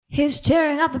He's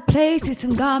tearing up the place, it's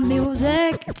some God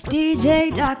music. It's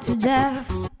DJ Dr. Jeff.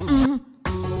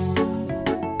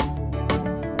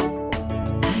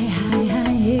 Hi, hi,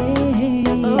 hi, hey.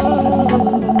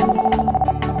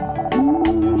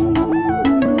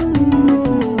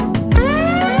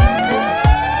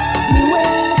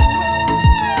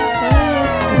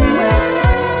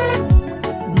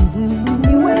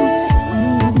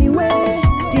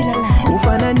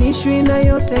 Ufananishwi na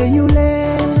yote yule,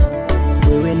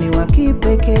 wewe ni wa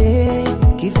kipekee.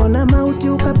 Kifo na mauti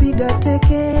ukapiga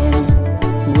teke,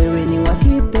 wewe ni wa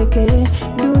kipekee.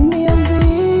 Dunia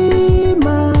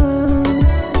nzima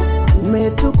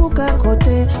umetukuka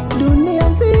kote, dunia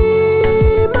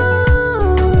nzima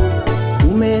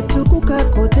umetukuka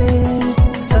kote.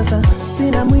 Sasa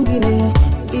sina mwingine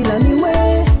ila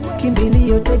niwe,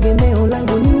 kimbilio tegemeo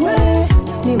langu niwe.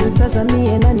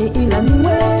 Nimtazamie nani ila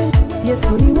niwe,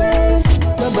 Yesu niwe,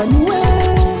 Baba niwe.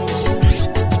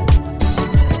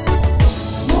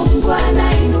 Mungu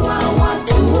anainua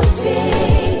watu wote,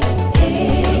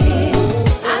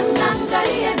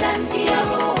 anaangalia ndani ya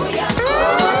roho yako.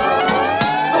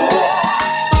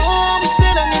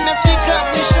 Msela nimefika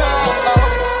mwisho,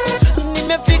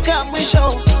 nimefika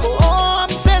mwisho.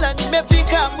 Msela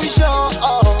nimefika mwisho,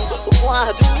 wa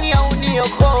dunia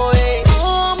uniokoe.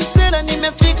 Msela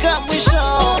nimefika mwisho,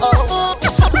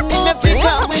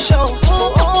 nimefika mwisho.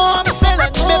 Msela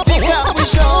nimefika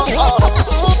mwisho,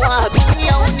 wa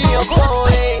dunia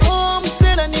uniokoe.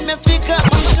 Msela nimefika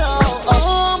mwisho,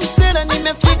 msela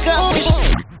nimefika mwisho.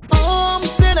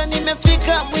 Msela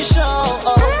nimefika mwisho,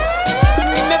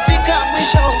 nimefika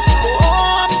mwisho.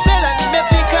 Msela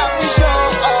nimefika mwisho,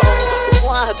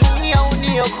 wa dunia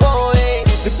uniokoe.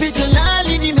 Picha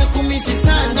lali nimekumisi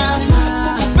sana,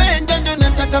 kukupenda ndo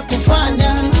nataka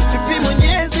kufanya. Pipi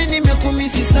Mwenyezi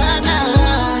nimekumisi sana,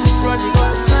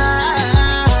 prodigal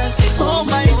son. Oh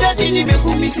my daddy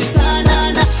nimekumisi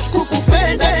sana, na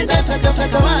kukupenda nataka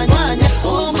fanya.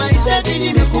 Oh my daddy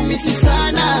nimekumisi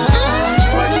sana,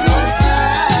 prodigal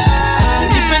son.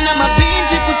 Nipenda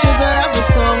mapinti kucheza love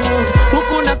song,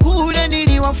 huku na kule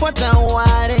niliwafuata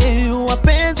wale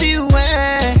wapenzi we.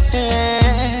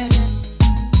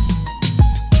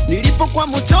 Nilipokuwa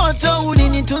mtoto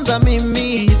ulinitunza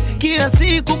mimi, kila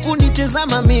siku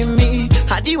kunitazama mimi,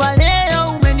 hadi wa leo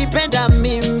umenipenda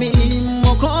mimi,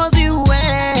 Mwokozi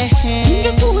we.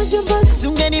 Ningekuwa jambazi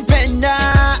ungenipenda,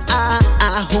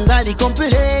 ungali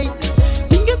complain.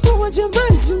 Ningekuwa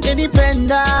jambazi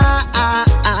ungenipenda,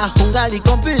 ungali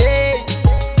complain.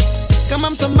 Kama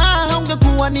msamaha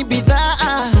ungekuwa ni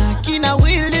bidhaa, kina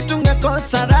wili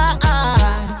tungekosa raha.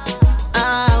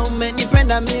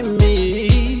 Umenipenda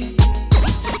mimi,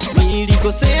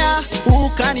 nilikosea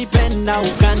ukanipenda,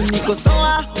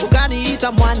 ukanikosoa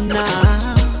ukaniita mwana.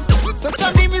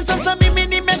 Sasa mimi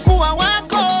nimekuwa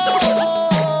wako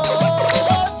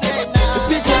tena.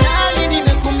 Picha hali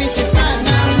nimekumisi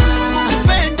sana,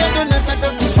 kupenda ndo nataka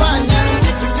kufanya.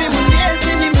 Pipi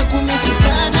Mwenyezi nimekumisi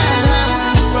sana,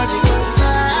 prodigal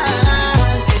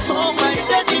son. Oh my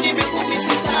daddy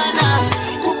nimekumisi sana,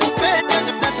 kukupenda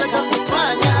ndo nataka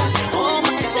kufanya. Oh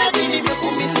my daddy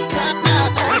nimekumisi sana.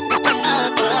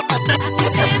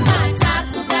 Akisema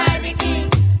atakubariki,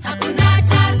 hakuna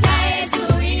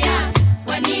atakayezuia,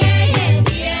 kwani yeye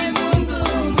ndiye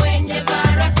Mungu mwenye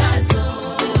baraka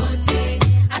zote.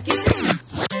 Akisema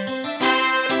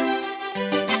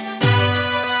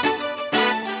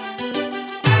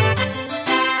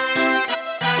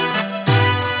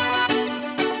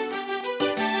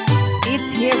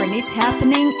It's here and it's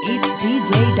happening. It's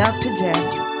DJ Dr. Jeff.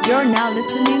 You're now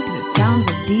listening to the sounds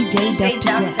of DJ Dr.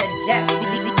 Jeff.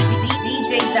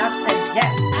 DJ Dr.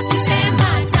 Jeff. akisema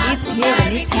It's here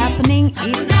and it's happening.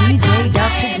 It's DJ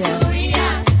Dr. Jeff.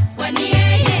 kwani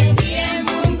yeye ndiye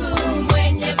Mungu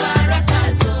mwenye baraka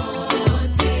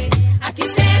zote.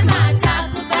 Akisema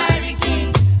atakubariki,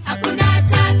 hakuna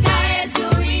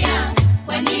atakayezuia,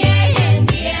 kwani yeye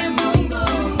ndiye Mungu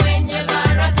mwenye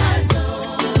baraka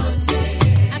zote.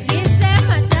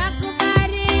 Akisema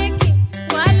atakubariki,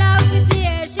 wala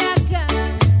usitie shaka,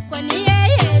 kwani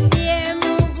yeye ndiye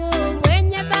Mungu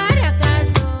mwenye baraka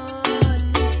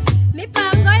zote.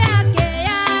 Mipango yake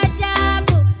ya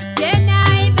ajabu, tena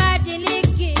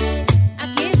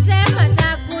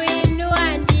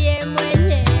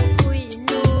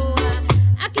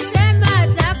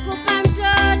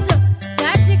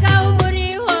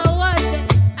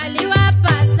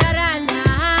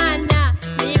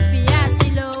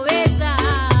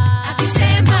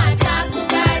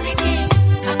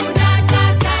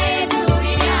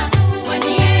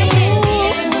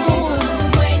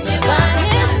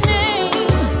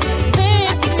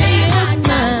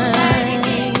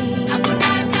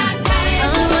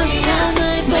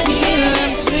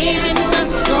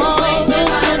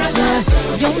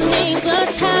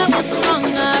how strong I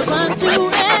run to,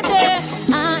 and there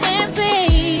I am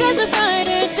saved. There's a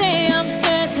brighter day, I'm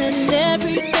certain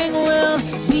everything will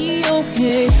be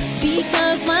okay,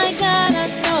 because my God I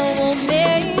know will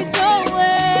make a way.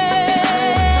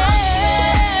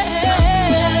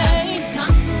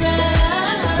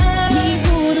 He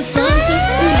who the Son sets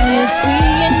free is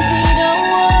free indeed. Oh,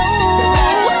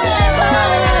 I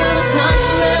am a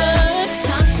conqueror.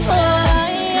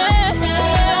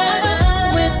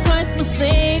 With Christ my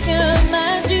Savior,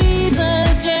 my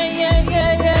Jesus,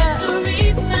 yeah.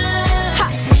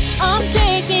 I'm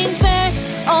taking back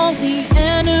all the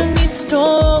enemy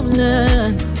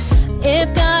stolen.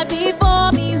 If God be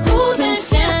for me, who can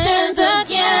stand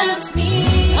against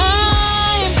me?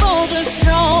 I'm bolder,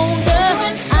 stronger.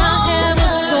 I am a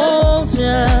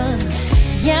soldier.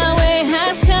 Yahweh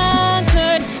has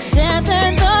conquered death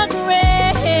and the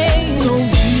grave. So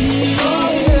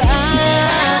here I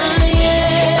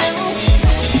am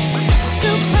to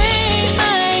claim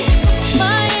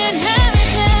my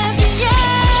inheritance.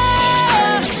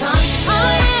 Yeah, I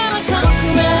am a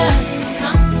conqueror.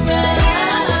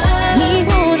 He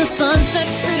who the Son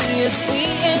sets free is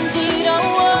free indeed. Oh,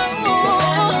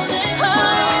 I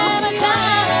am a conqueror.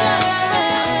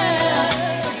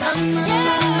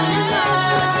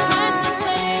 Christ the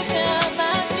Savior,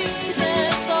 my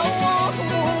Jesus.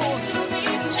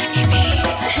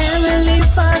 Heavenly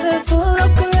Father, full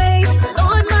of grace,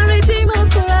 Lord, my Redeemer,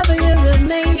 forever you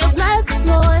remain. Your blessings,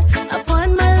 Lord,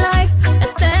 upon my life. I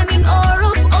stand in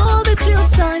awe of all that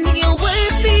you've done. You're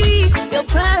worthy, you're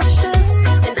precious,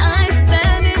 and I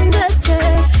stand in the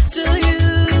debt to you,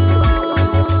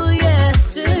 yeah,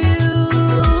 to you.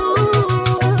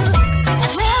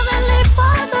 Heavenly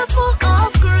Father, full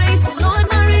of grace, Lord,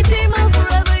 my Redeemer,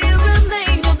 forever you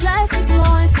remain. Your blessings,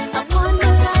 Lord, upon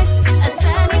my life. I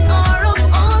stand in awe of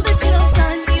all that you've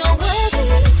done. You're worthy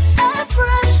and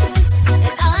precious,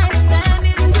 and I stand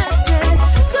in debt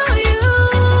to you,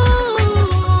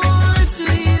 to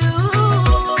you.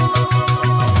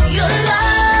 Your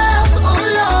love, oh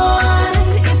Lord,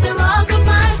 is the rock of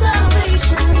my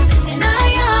salvation, and I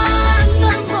am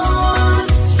the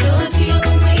most true to your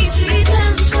complete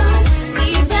redemption.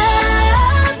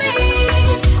 Prepare me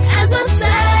as a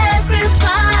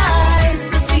sacrifice,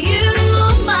 but to you,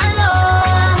 my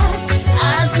Lord, I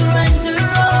surrender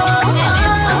all.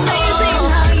 It's amazing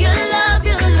how you love,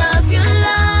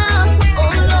 oh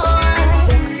Lord,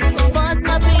 comforts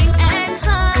my pain and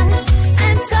heart,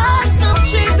 and times of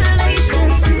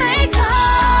tribulations may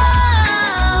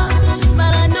come.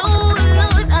 But I know,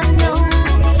 Lord, I know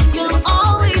you'll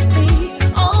always be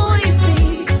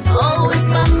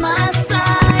by my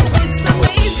side. It's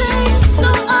amazing, so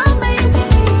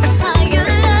amazing how you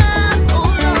love, oh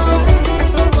Lord,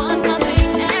 comforts my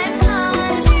pain and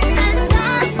heart, and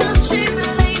times of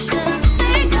tribulations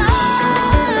may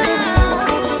come.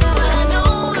 But I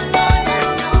know, Lord, I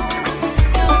know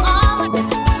you'll always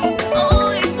be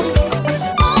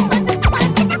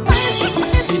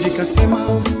Nilikasema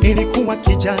nilikuwa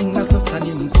kijana, sasa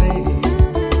ni mzee.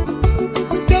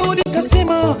 Daudi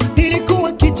kasema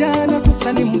nilikuwa kijana,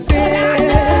 sasa ni mzee.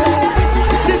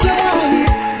 Sijawahi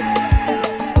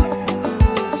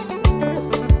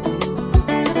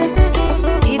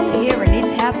It's here and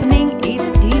it's happening. It's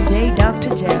DJ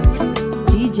Dr. Jeff.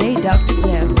 DJ Dr.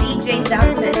 Jeff. DJ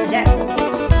Dr. Jeff.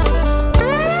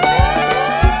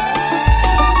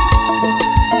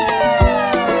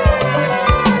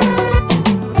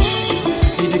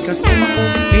 Nilikasema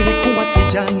nilikuwa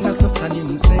kijana, sasa ni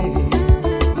mzee.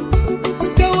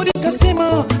 Daudi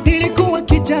kasema nilikuwa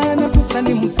kijana, sasa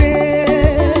ni mzee.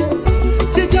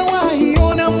 Sijawahi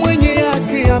ona mwenye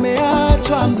yake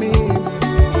ameachwa mimi,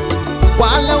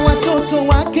 wala watoto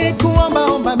wake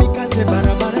kuombaomba mikate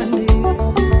barabarani.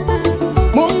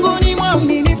 Mungu ni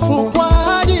mwaminifu kwa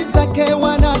ahadi zake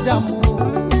wanadamu.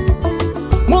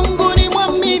 Mungu ni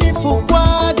mwaminifu kwa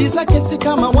ahadi zake, si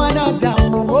kama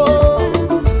wanadamu. Oh,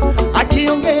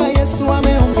 akiongea Yesu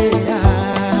ameongea,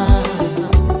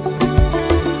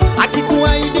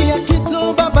 akikuahidia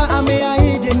kitu Baba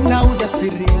ameahidi na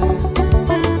ujasiria.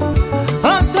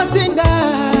 Atatenda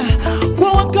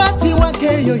kwa wakati wake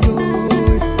yoyo.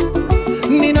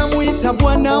 Ninamuita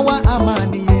Bwana wa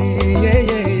amani,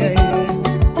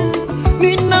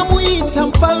 ninamuita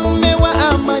mfalme wa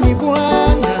amani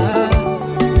Bwana.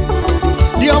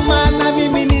 Ndio maana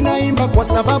mimi ninaimba kwa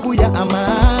sababu ya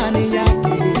amani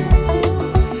yake.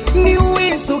 Ni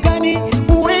uwezo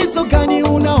gani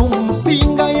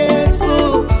unaompinga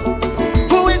Yesu?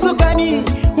 Uwezo gani?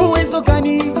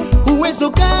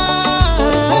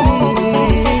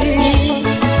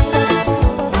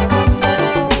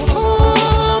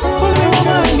 Mfalme wa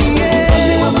amani,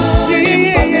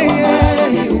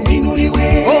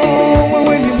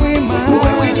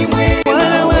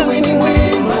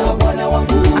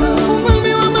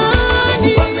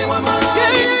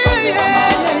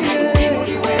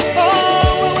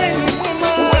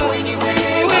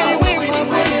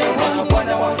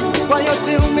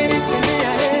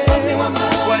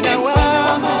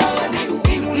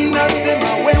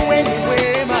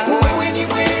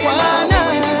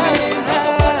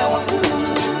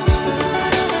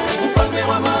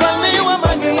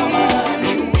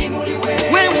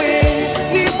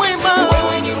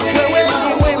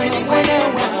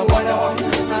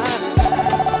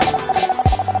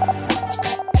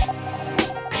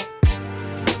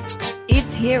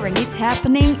 here and it's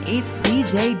happening. It's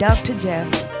DJ Dr. Jeff.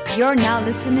 You're now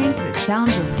listening to the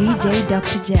sounds of DJ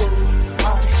Dr. Jeff.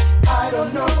 I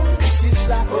don't know if she's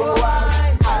black or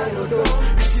white. I don't know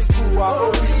if she's poor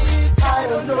or rich. I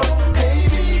don't know,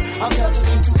 maybe I'm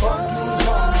coming to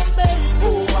conclusions.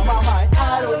 Oh, mama,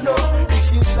 I don't know if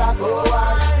she's black or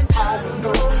white. I don't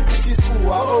know if she's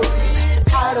poor or rich.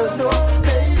 I don't know,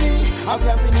 maybe I'm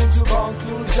coming to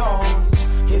conclusions.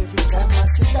 Every time I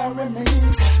sit down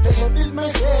reminisce, they go build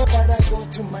myself, but I go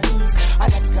to my knees. I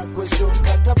ask a question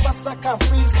that a pastor can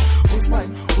freeze. Who's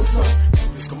mine? Who's not?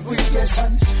 This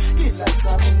congregation. Kila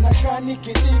sami na kani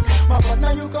kidik.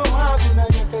 Mapana you come have in a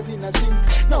nyakazi na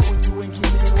sink. Na utu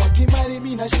wengine wakimari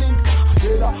mina shrink.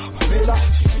 Angela, Pamela,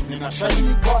 shirini na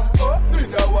shiny kwa.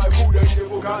 Need a wife who the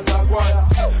devil can't acquire.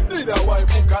 Need a wife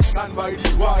who can stand by the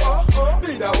wire.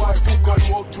 Need a wife who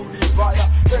can walk through the fire.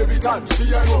 Every time she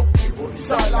a know, people is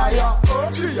a liar.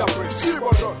 She a pray, she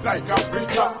but not like a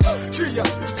preacher. She a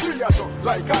speak, she a talk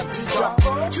like a teacher.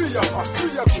 She a fast, she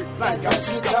a quick like a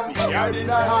cheater. Yeah, did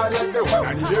I hard like the one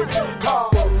and he ain't me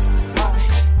talk.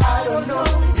 I don't know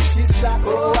if she's black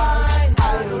or white.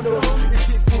 I don't know if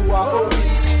she's poor or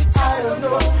rich. I don't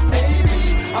know, maybe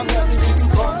I'm coming to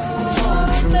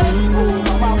conclusions. Oh,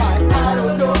 mama, I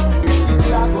don't know if she's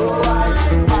black or white.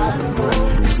 I don't know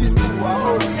if she's poor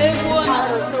or rich. I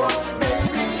don't know,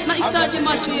 maybe nahitaji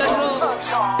macho ya roho,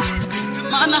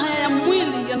 maana haya ya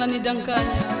mwili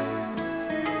yananidanganya.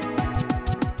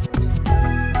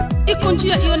 Iko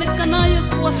njia ionekanayo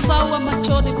kuwa sawa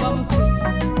machoni pa mtu,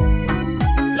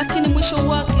 lakini mwisho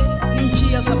wake ni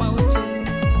njia za mauti.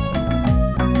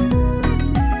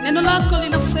 Neno lako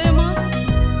linasema,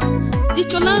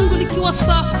 jicho langu likiwa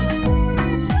safi,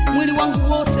 mwili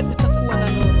wangu wote utakuwa na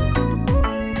nuru.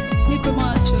 Nipe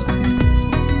macho,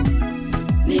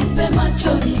 nipe macho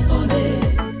nione,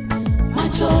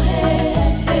 macho he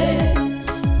he,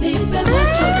 nipe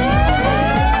macho nione,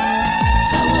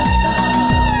 sawa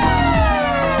sawa.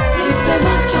 Nipe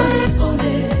macho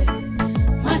nione,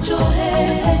 macho he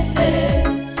he,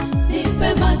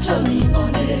 nipe macho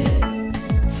nione,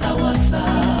 sawa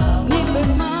sawa.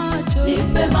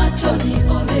 Nipe macho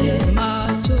nione,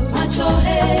 macho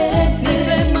he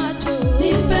he,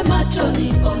 nipe macho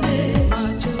nione,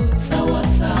 sawa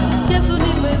sawa. Yesu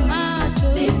nipe macho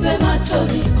nione,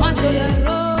 macho ya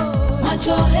roho,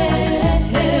 macho he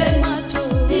he,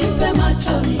 nipe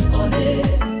macho nione,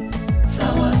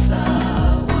 sawa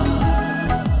sawa.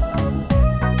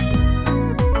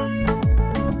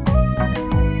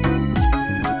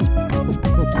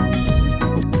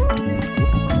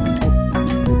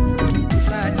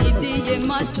 Saidie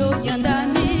macho ya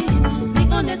ndani,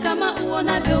 nione kama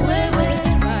uonavyo wewe.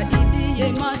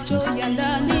 Saidie macho ya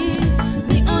ndani,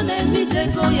 nione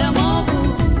mitego ya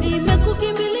movu.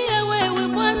 Nimekukimbilia wewe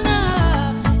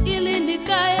Bwana, ili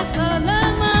nikae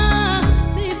salama.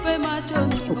 Nipe macho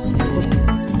nione,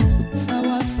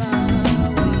 sawa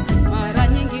sawa. Mara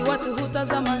nyingi watu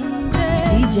hutazama nje,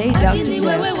 DJ Dr. lakini Jeff.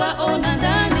 wewe waona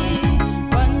ndani.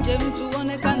 Kwa nje mtu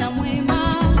onekana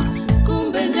mwema,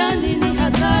 kumbe ndani ni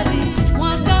hatari.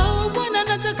 Mwaka huu Bwana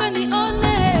nataka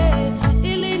nione,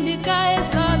 ili nikae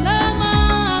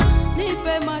salama.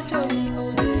 Nipe macho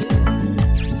nione,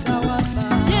 sawa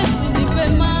sawa. Yesu nipe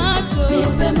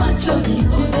macho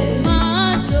nione,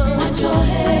 macho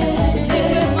he,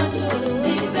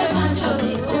 nipe macho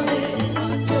nione,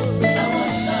 sawa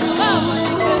sawa. Baba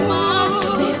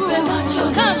nipe macho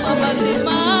kama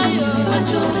Bartimayo,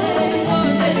 macho he,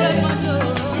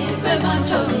 nipe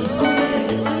macho nione,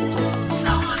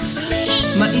 sawa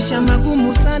sawa. Maisha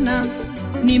magumu sana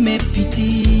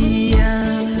nimepitia,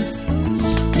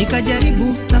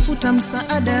 nikajaribu tafuta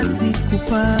msaada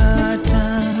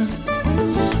sikupata,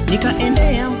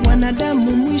 nikaendea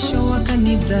wanadamu mwisho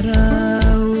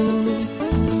wakanidharau.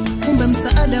 Kumbe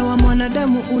msaada wa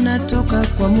mwanadamu unatoka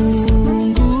kwa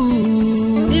Mungu.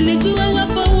 Nilijua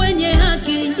wapo wenye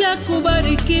haki ya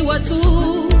kubarikiwa tu,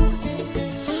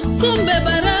 kumbe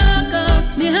baraka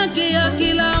ni haki ya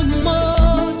kila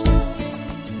mmoja.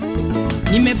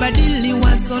 Nimebadili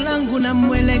wazo langu na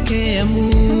mwelekea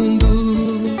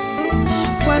Mungu,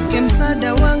 kwake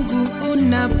msaada wangu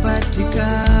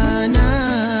unapatikana.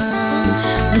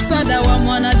 Msaada wa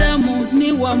mwanadamu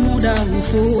ni wa muda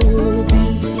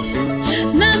mfupi,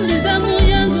 na mizamu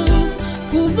yangu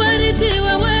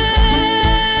kubarikiwa wewe.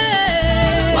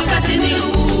 Wakati ni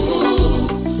huu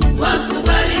wa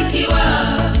kubarikiwa,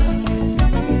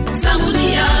 zamu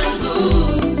ni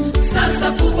yangu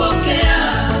sasa kupokea.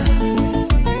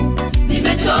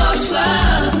 Nimechoshwa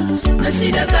na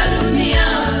shida za dunia,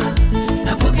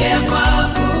 napokea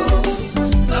kwako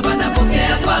Baba,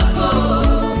 napokea kwako,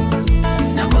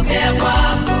 napokea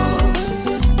kwako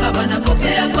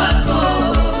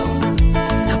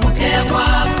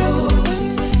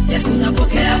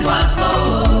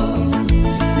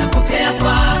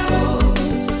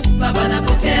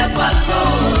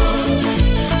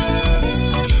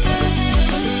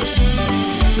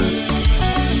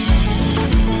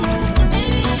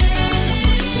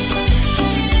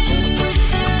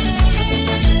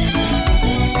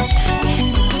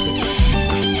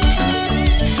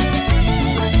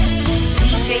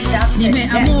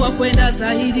kwenda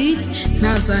zaidi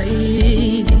na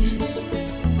zaidi.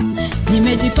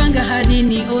 Nimejipanga hadi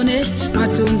nione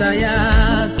matunda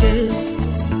yake.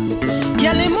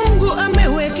 Yale Mungu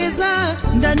amewekeza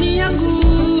ndani yangu,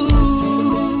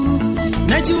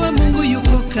 najua Mungu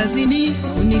yuko kazini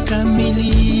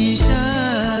kunikamilisha.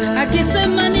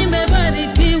 Akisema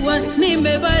nimebarikiwa,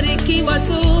 nimebarikiwa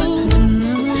tu.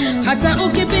 Hata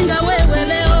ukipinga wewe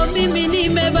leo, mimi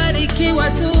nimebarikiwa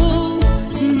tu.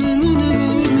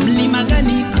 Mlima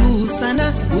gani kuu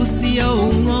sana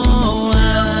usioung'oa?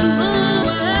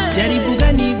 Jaribu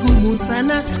gani gumu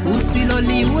sana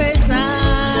usiloliweza?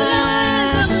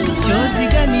 Chozi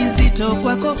gani zito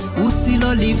kwako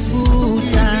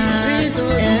usilolifuta?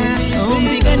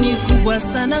 Ombi gani kubwa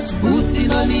sana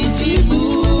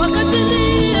usilolijibu?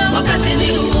 Wakati ni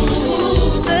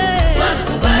huu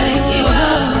wakubarikiwa.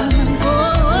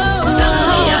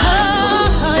 Zamani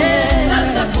yangu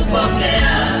sasa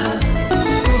kupokea.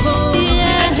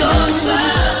 Nimechoshwa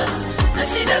na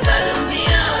shida za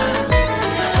dunia.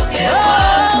 Napokea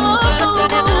kwangu.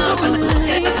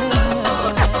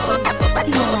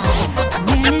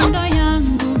 Mienendo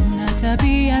yangu na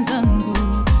tabia zangu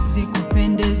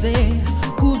zikupendeze,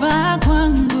 kuvaa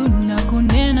kwangu na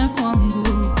kunena kwangu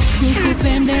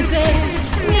kukupendeze.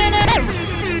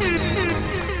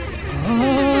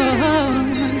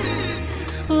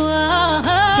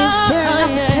 His turn up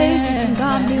the paces and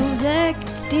God music.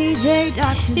 It's DJ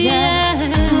Dr. Jeff.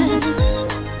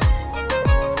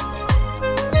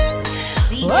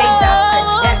 DJ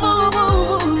Dr. Jeff.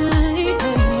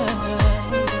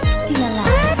 Still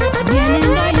alive.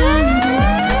 Mienendo yangu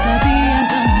na tabia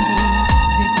zangu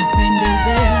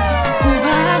zikupendeze,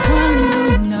 kuvaa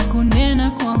kwangu na kunena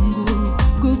kwangu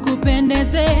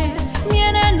kukupendeze.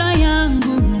 Mienendo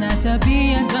yangu na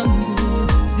tabia zangu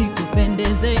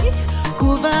zikupendeze,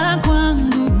 kuvaa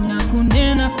kwangu na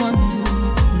kunena kwangu.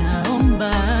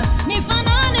 Naomba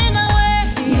nifanane nawe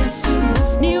Yesu,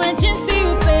 niwe jinsi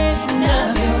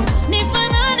upendavyo.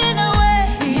 Nifanane nawe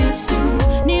Yesu,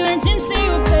 niwe jinsi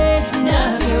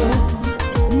upendavyo.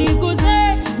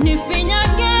 Niguze,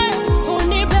 nifinyage,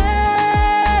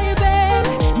 unibebe,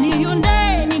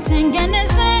 niunde,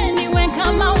 nitengeneze, niwe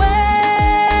kama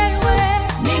wewe,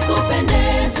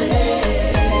 nikupendeze,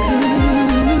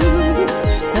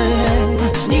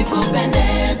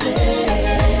 nikupendeze,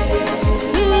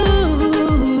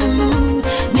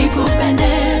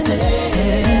 nikupendeze,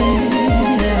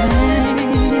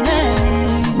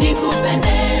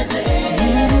 nikupendeze.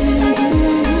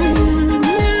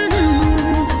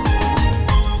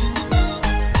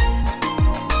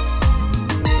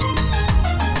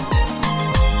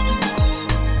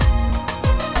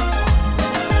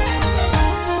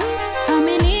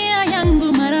 Familia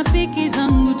yangu, marafiki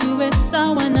zangu, tuwe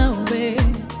sawa nawe.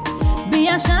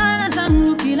 Biashara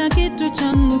zangu, kila kitu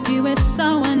changu kiwe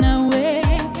sawa nawe.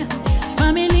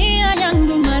 Familia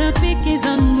yangu, marafiki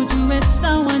zangu, tuwe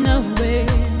sawa nawe.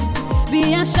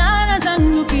 Biashara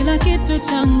zangu, kila kitu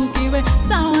changu kiwe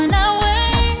sawa nawe.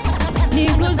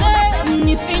 Niguze,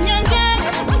 nifinyage,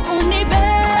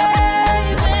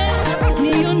 unibebe,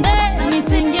 niunde,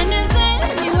 nitengeneze,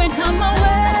 niwe kama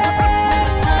wewe.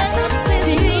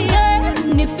 Niguze,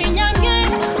 nifinyage,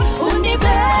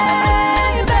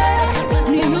 unibebe,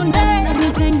 niunde,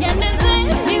 nitengeneze,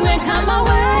 niwe kama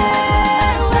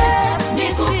wewe.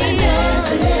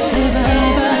 Nikupendeze,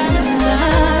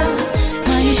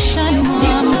 maishani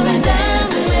mwangu.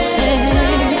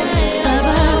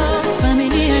 Baba,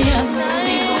 familia yangu.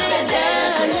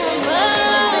 Nikupendeze,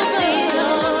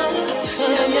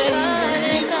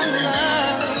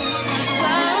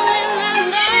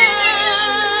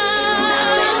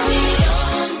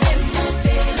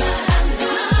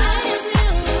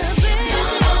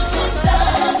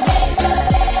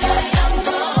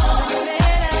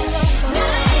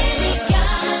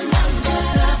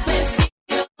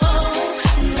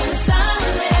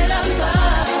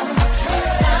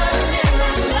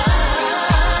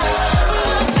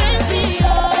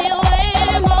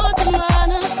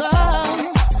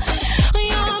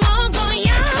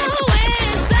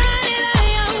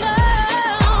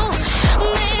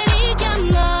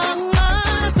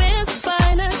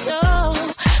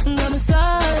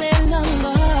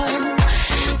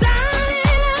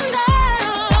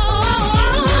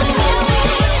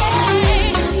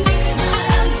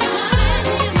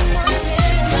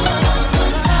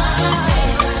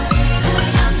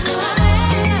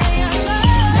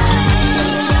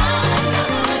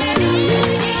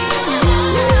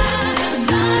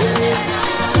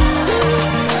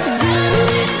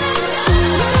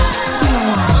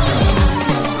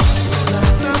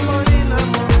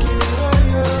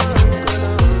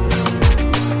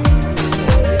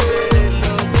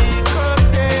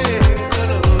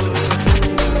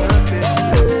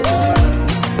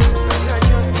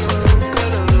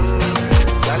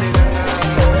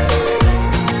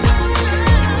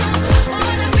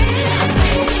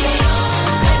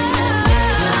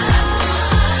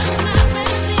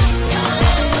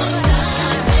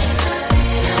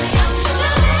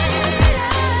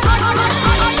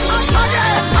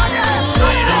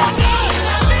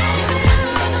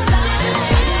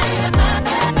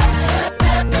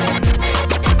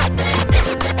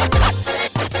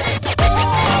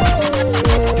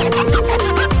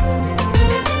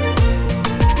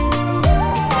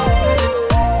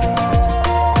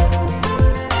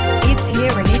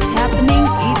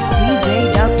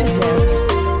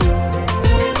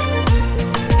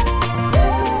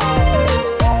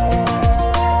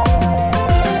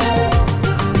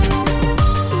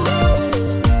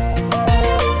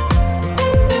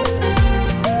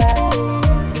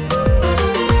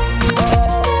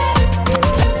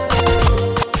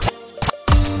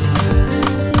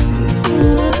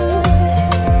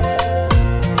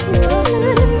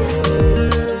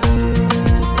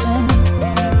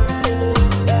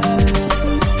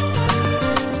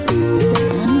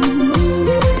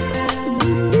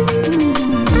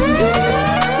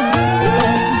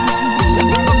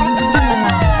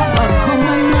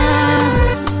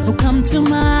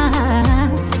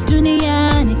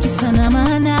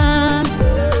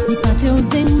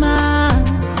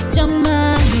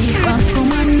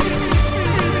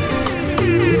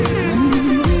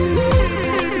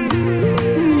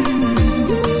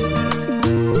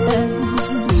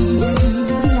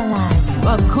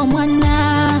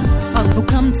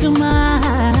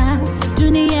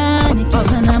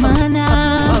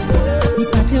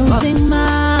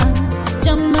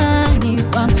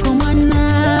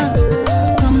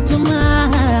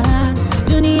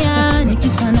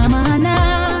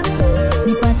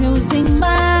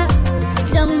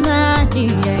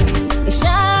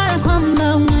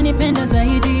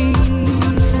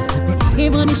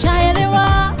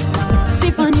 nishaelewa,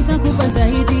 sifa nitakupa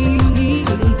zaidi.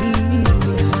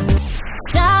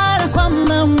 Dara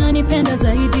kwamba unanipenda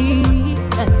zaidi,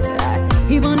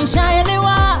 hivyo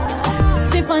nishaelewa,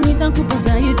 sifa nitakupa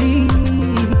zaidi.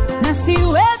 Na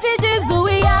siwezi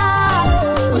jizuia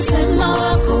kusema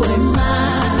wako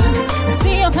wema, na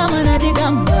sio kama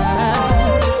najigamba,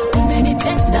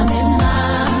 umenitenda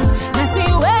mema. Na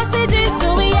siwezi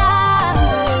jizuia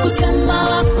kusema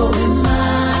wako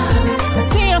wema, na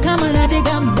sio kama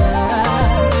najigamba,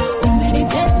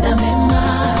 umenitenda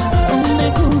mema.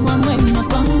 Umekuwa mwema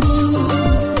kwangu.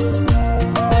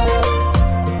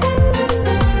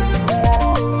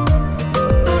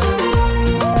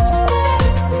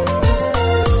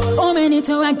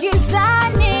 Umenitoa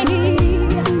gizani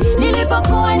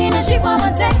nilipokuwa nimeshikwa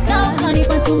mateka,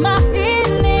 kanipa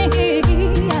tumaini,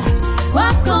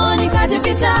 kwako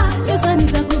nikajificha. Sasa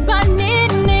nitakupa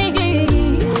nini?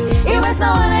 Iwe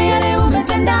sawa na yale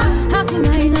umetenda,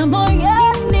 hakuna ina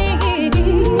moyoni.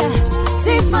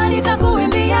 Sifa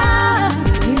nitakuimbia,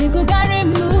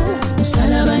 nilikugharimu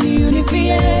msalabani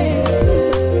unifie,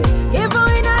 hivyo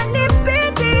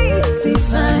inanibidi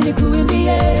sifa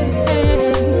nikuimbie.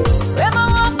 Wema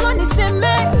wako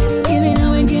niseme, ili na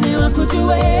wengine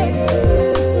wakujue,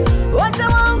 wote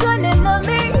waungane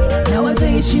nami na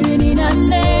wazee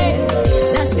 24.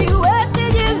 Na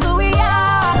siwezi jizuia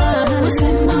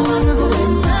kusema wako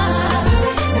wema,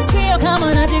 na sio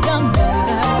kama najigamba,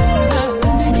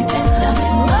 umenitenda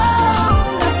mema.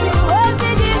 Na siwezi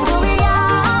jizuia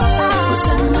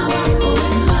kusema wako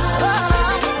wema,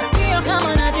 na sio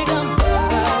kama najigamba,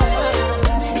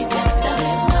 umenitenda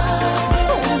mema.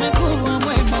 Umekuwa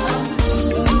mwema.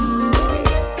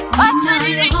 Acha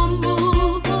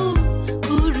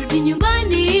kurudi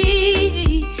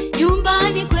nyumbani,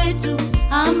 nyumbani kwetu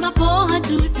ambapo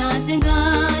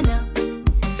hatutatengana.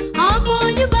 Hapo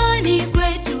nyumbani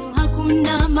kwetu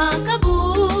hakuna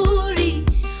makaburi,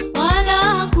 wala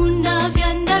hakuna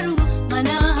vyandarua,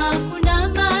 maana hakuna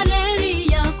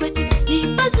malaria. Kwetu ni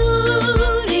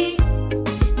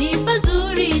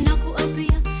pazuri na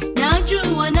kuapia.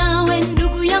 Najua nawe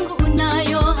ndugu yangu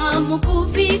unayo hamu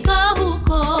kufika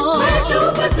huko.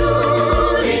 Kwetu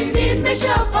pazuri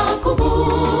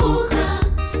nimeshapakumbuka,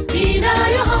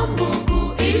 ninayo hamu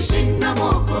kuishi na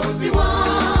Mwokozi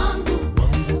wangu,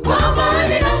 kwa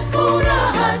amani na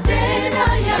furaha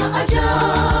tena ya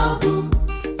ajabu.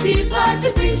 Sipati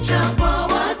picha kwa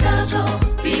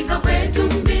watakaofika kwetu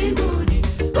mbinguni.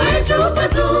 Kwetu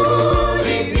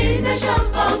pazuri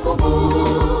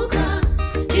nimeshapakumbuka,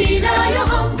 ninayo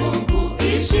hamu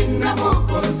kuishi na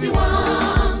Mwokozi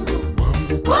wangu,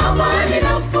 kwa amani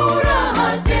na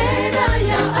furaha tena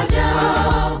ya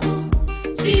ajabu.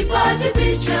 Sipati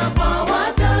picha kwa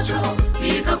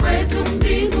watakaofika kwetu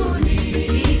mbinguni.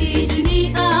 Hii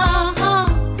dunia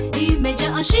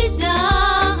imejaa shida,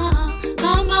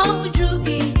 kama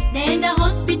hujui nenda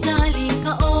hospitali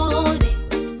kaone.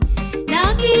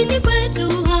 Lakini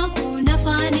kwetu hakuna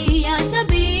fani ya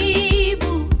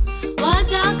tabibu,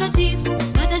 watakatifu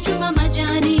watachuma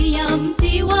majani ya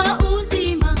mti wa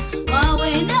uzima,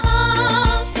 wawe na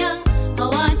afya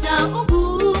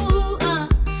hawataugua.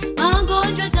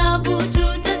 Magonjwa tabu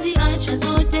tutaziacha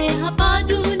zote hapa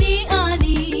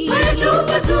duniani. Kwetu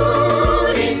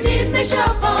pazuri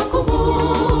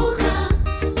nimeshapakumbuka,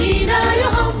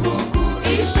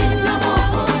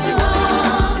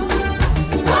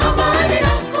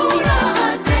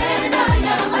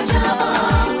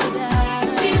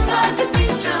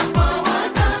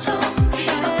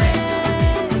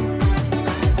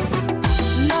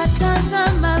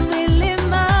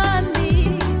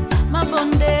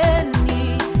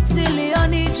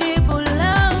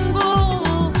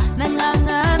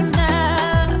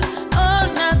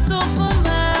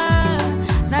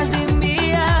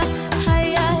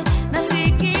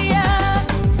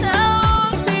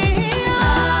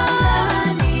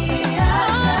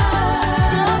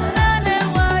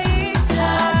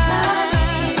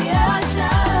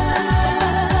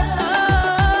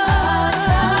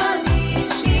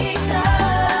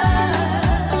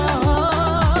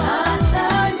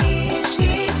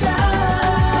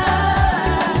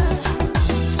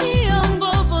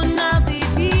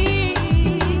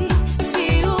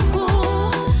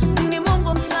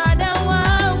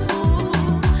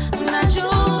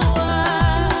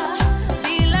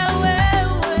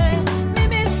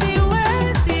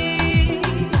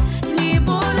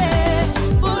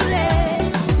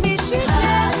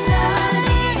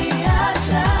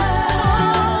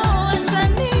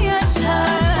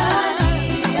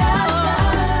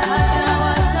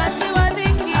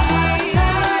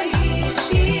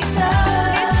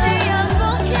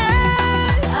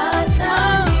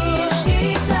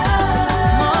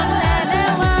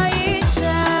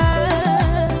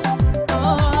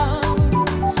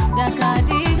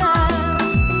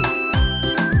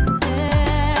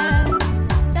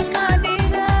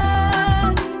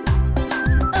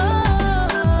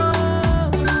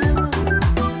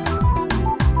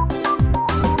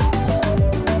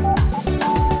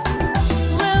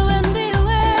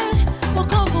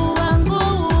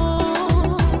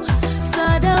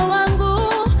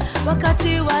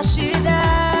 wakati wa shida,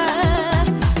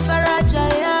 faraja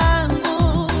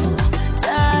yangu,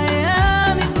 taa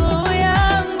ya miguu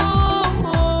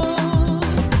yangu.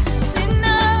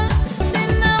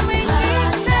 Sina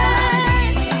mwingine,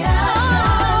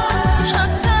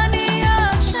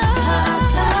 hataniacha.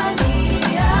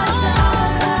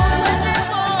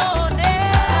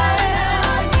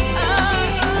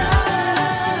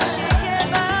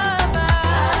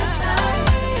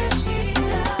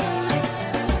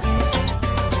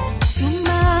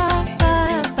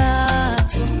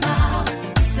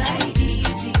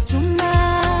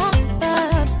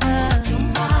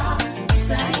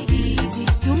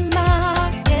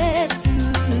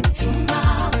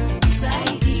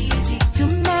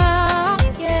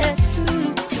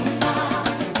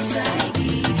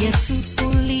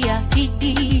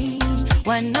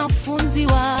 Wanafunzi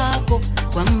wako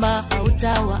kwamba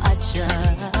hautawaacha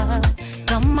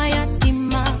kama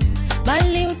yatima,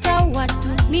 bali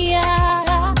utawatumia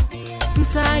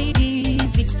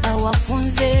msaidizi,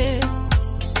 awafunze,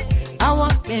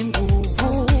 awape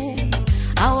nguvu,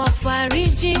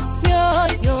 awafariji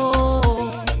mioyo.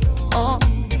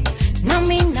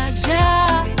 Nami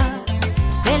najaa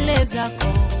mbele zako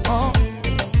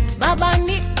Baba,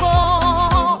 niko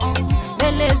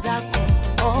mbele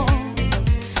zako.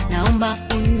 Naomba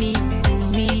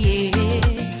unitumie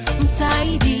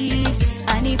msaidizi,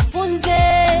 anifunze,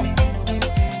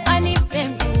 anipe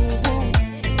nguvu,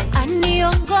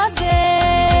 aniongoze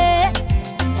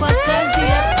kwa kazi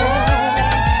yako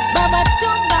Baba.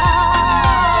 Tuma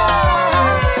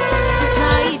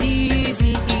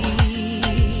msaidizi,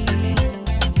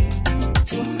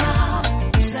 tuma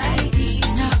msaidizi,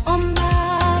 naomba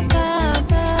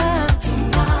Baba,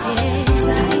 tuma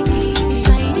msaidizi,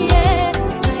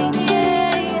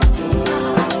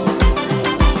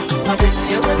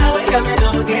 mapenzi yangu nawe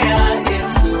yamenogea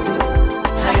Yesu,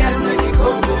 hayana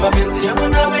kikomo. Mapenzi yangu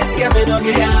nawe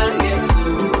yamenogea Yesu,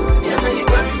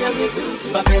 yamenifanya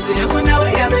vizuri. Mapenzi yangu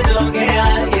nawe yamenogea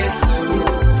Yesu,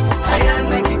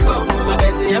 hayana kikomo.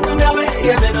 Mapenzi yangu nawe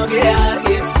yamenogea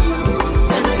Yesu,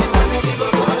 yamenifanya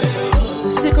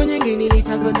vizuri. Siku nyingi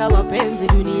nilitafuta wapenzi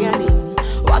duniani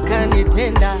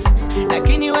wakanitenda,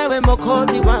 lakini wewe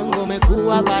Mwokozi wangu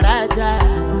umekuwa faraja.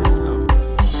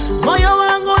 Moyo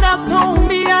wangu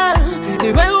unapoumia, ni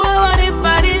wewe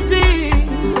wanifariji,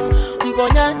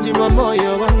 mponyaji wa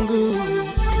moyo wangu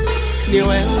ni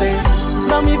wewe.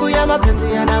 Maumivu ya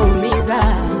mapenzi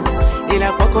yanaumiza,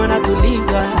 ila kwako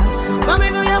natulizwa.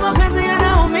 Maumivu ya mapenzi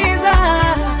yanaumiza,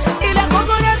 ila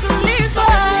kwako natulizwa.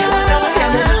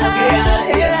 Yamenogea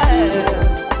Yesu,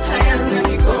 hayana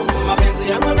kikomo.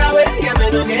 Mapenzi yangu nawe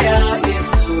yamenogea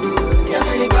Yesu,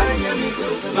 yamenifanya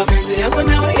vizuri. Mapenzi yangu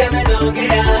nawe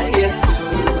yamenogea Yesu,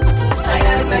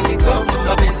 hayana kikomo.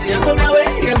 Mapenzi yangu nawe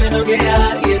yamenogea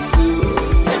Yesu,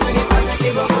 yamenifanya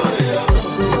kiboko.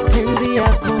 Mapenzi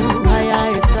yako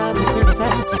hayahesabu pesa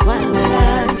wala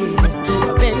rangi,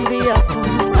 mapenzi yako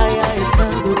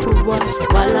hayahesabu kubwa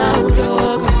wala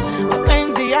udogo,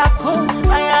 mapenzi yako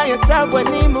hayahesabu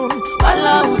elimu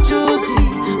wala ujuzi,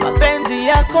 mapenzi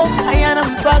yako hayana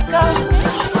mpaka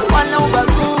wala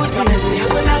ubaguzi. Mapenzi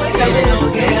yako nawe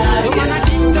yamenogea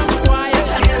Yesu,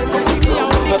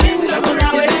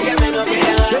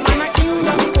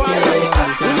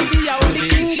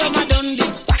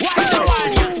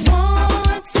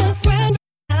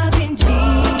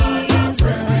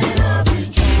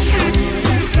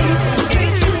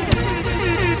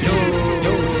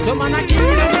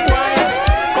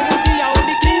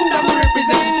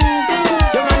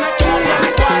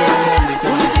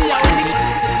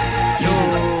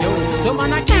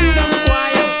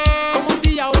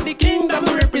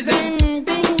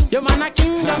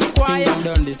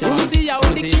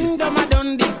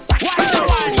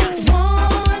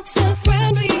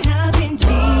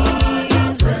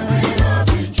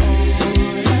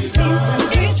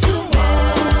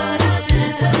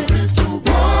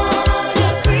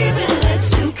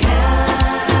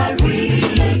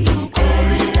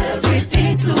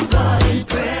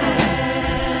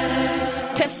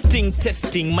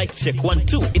 Testing, mic check 1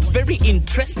 2. It's very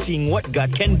interesting what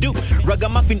God can do.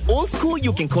 Ragamuffin old school,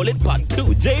 you can call it part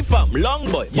 2. J-Fam,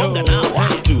 long boy, Morgan now,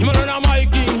 1 2. You know my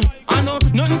king, I know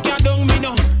none can down me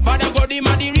now. Father God, him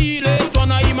a the realest one,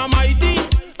 him a mighty.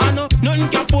 I know none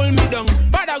can pull me down.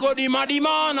 Father God, him a the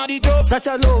man at the top. Such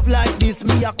a love like this,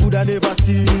 me I coulda never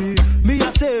see. Me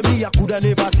I say, me I coulda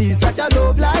never see. Such a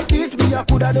love like this, me I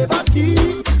coulda never see.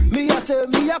 Me I say,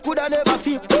 me I coulda never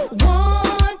see.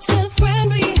 What a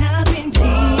friend we have in Jesus.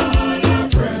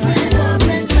 Love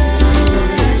and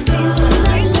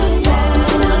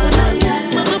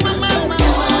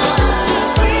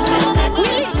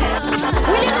mercy.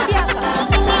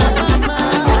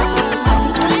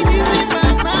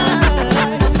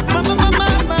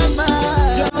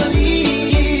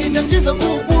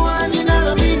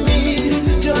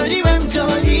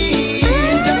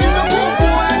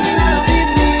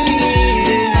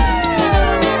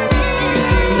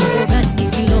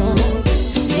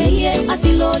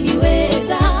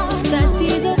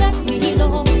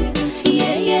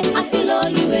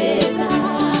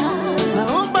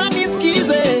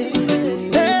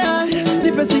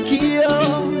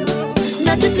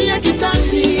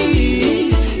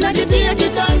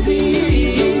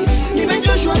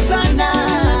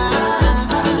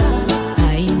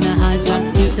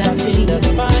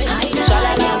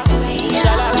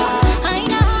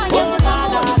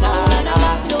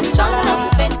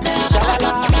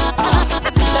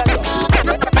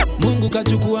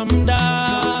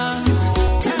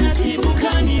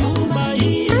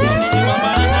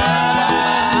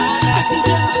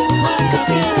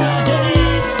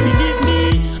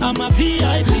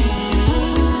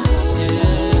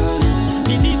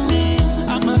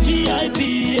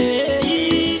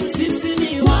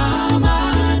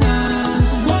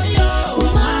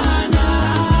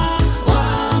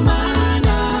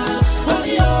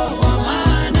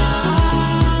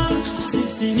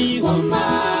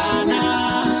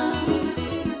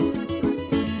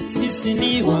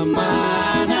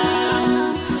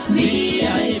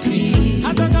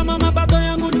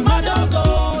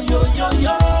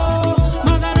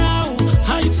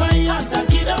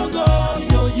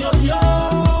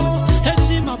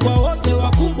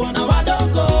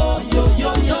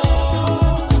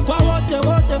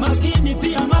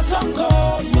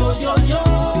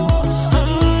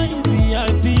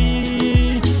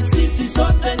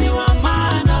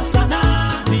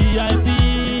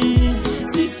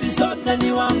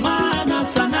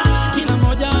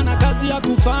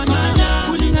 fanya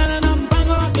kulingana na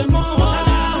mpango wake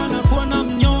Mola. Wanakuwa na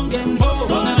mnyonge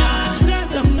mbona, let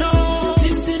them know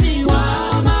sisi ni wa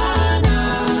maana.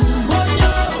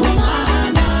 Oyo wa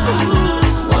maana,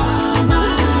 wa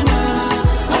maana,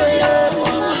 oyo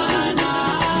wa maana.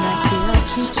 Nasikia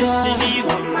kichwa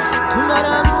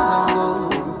tumara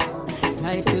mgongo,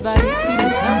 kaisi bariki ni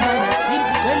kama na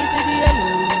chizi kweli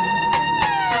sidielewi.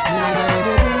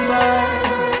 Nilibadilika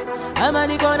ama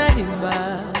niko na dimba,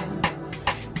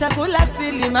 chakula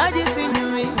sili maji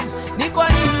sinywi, ni kwa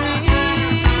nini?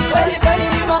 Kweli kweli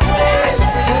ni mapenzi.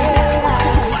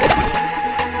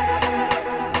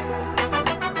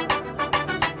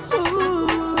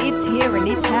 It's here and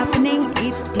it's happening.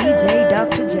 It's DJ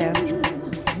Dr. Jeff.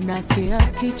 Nasikia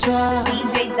kichwa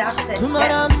DJ Dr.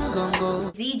 tumara Jeff.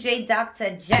 mgongo, DJ Dr.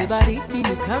 Jeff. sibariki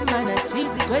ni kama na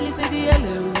chizi kweli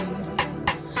sidielewi.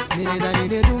 Nilidhani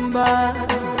ni rumba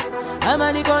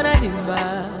ama niko na dimba,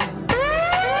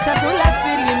 chakula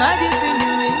sili maji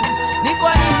sinywi, ni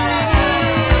kwa nini?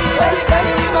 Kweli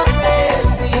kweli ni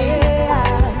mapenzi.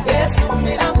 Yesu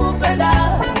mimi nakupenda,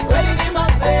 kweli ni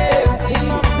mapenzi.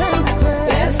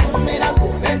 Yesu mimi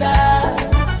nakupenda.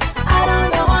 I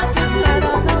don't know what to do, I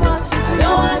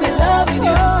know I'm in love with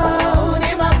you.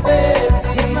 Ni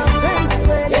mapenzi.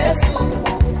 Yesu,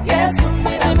 Yesu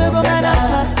mimi nimebongana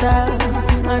pasta,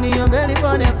 aniombeni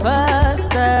pone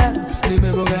pasta.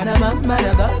 Nimebongana mama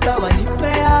na baba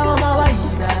wanipea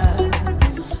mawaida,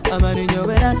 ama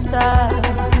ninyowe rasta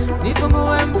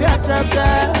nifungue mpya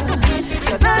chapter,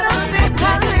 'cause I don't think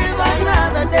I live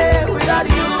another day without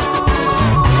you.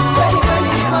 Kweli kweli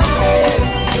ni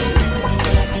mapenzi.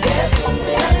 Yesu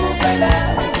ninakupenda,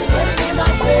 kweli ni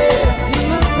mapenzi.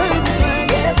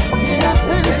 Yesu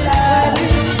ninakupenda.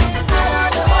 I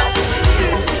don't know what to do,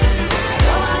 I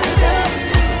know I'm in love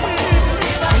with you.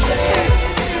 Ni mapenzi.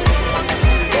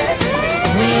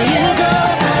 Where you go,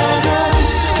 I go.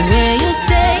 Where you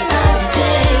stay, I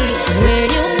stay. Where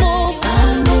you move, I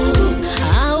move.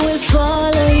 I will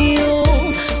follow you.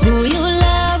 Who you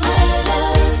love, I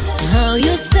love. How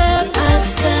you serve, I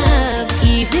serve.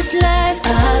 If this life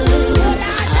I lose,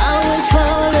 I will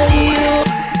follow you.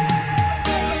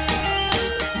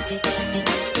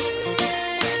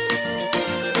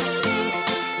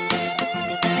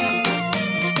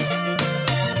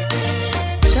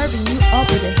 Serving you up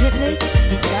with a hit list,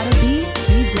 it's gotta be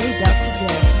DJ Dr.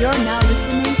 Jeff. You're now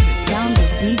listening to the sound of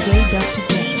DJ Dr.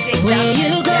 Jeff. Where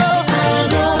you go, I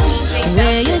go.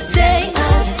 Where you stay,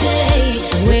 I stay.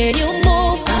 Where you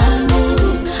move, I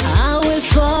move. I will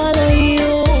follow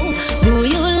you. Who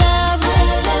you love, I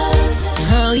love.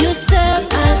 How you serve,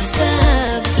 I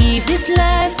serve. If this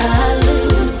life I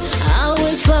lose, I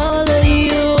will follow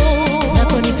you.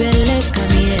 Naponipeleka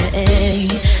mie,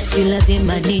 si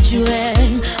lazima nijue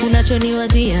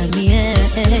unachoniwazia mie,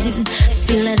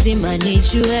 si lazima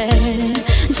nijue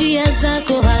njia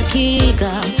zako,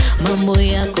 hakika mambo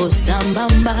yako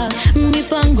sambamba,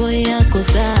 mipango yako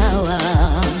sawa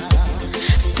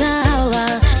sawa,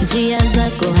 njia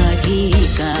zako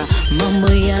hakika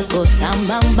mambo yako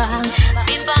sambamba,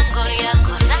 mipango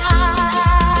yako sawa.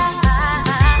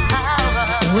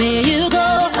 Where you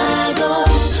go, I go.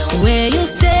 Where you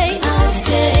stay, I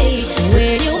stay.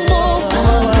 Where you move, I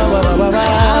move.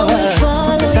 I will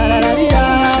follow you.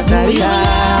 Who you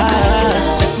love,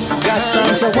 Gatsa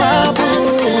jawabu,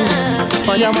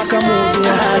 fanya makamuzi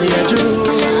ya hali ya juu,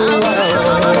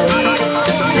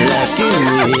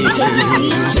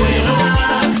 lakini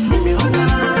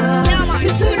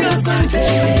Niseme asante,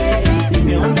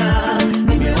 nimeona,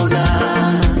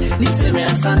 niseme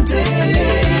asante,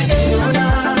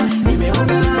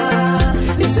 nimeona,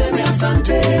 niseme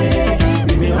asante,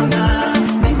 nimeona,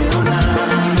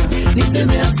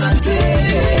 niseme asante.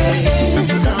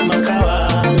 Si kama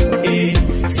kawa,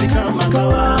 si kama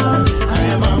kawa,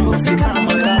 haya mambo si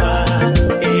kama kawa,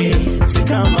 si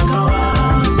kama kawa,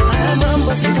 haya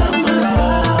mambo si kama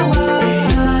kawa,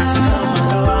 si kama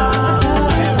kawa,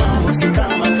 haya mambo si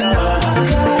kama kawa,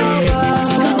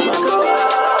 si kama kawa.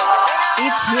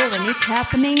 It's here and it's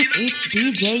happening. It's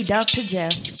DJ Dr.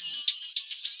 Jeff.